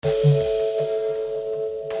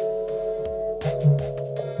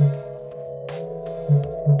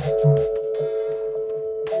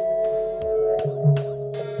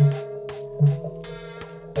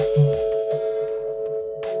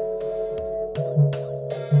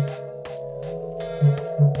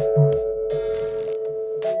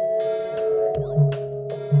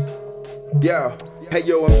Yo, hey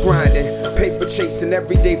yo, I'm grinding, paper chasing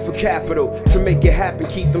every day for capital. To make it happen,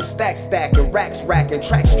 keep them stacks stacking, racks racking,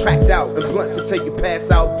 tracks tracked out, and blunts until you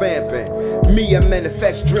pass out vamping. Me, I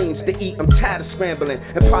manifest dreams to eat, I'm tired of scrambling,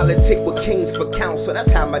 and politic with kings for counsel,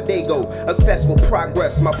 that's how my day go. Obsessed with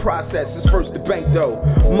progress, my process is first to bank though.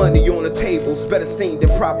 Money on the tables, better seen than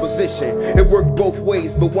proposition. It worked both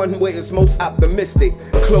ways, but one way is most optimistic.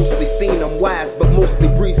 Closely seen, I'm wise, but mostly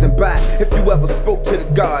breezing by. If you ever spoke to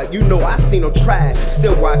the God, you know I seen them try.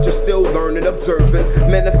 Still watching, still learning, observing,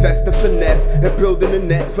 manifesting finesse, and building a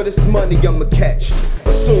net for this money I'ma catch.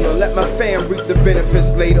 Sooner let my fam reap the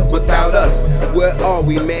benefits later. Without us, where are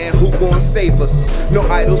we, man? Who gon' save us? No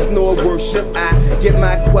idols nor worship. I get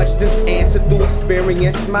my questions answered through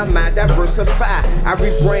experience. My mind diversify, I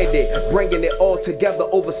rebrand it, bringing it all together,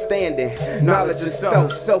 overstanding. Knowledge of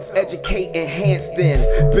self, self-educate, enhance then.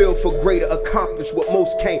 Build for greater, accomplish what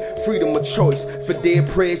most can't. Freedom of choice, for dead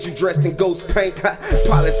prayers you dressed in ghost paint.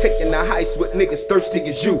 Politicking the heist with niggas thirsty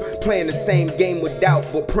as you. Playing the same game with doubt,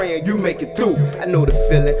 but praying you make it through. I know the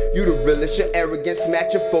feeling, you the realest. Your arrogance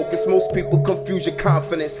match your focus. Most people confuse your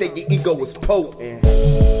confidence, say your ego is potent.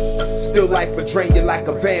 Still life will drain you like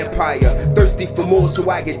a vampire. Thirsty for more, so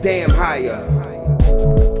I get damn higher.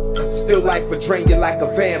 Still life will drain you like a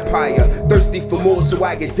vampire. Thirsty for more, so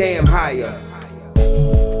I get damn higher.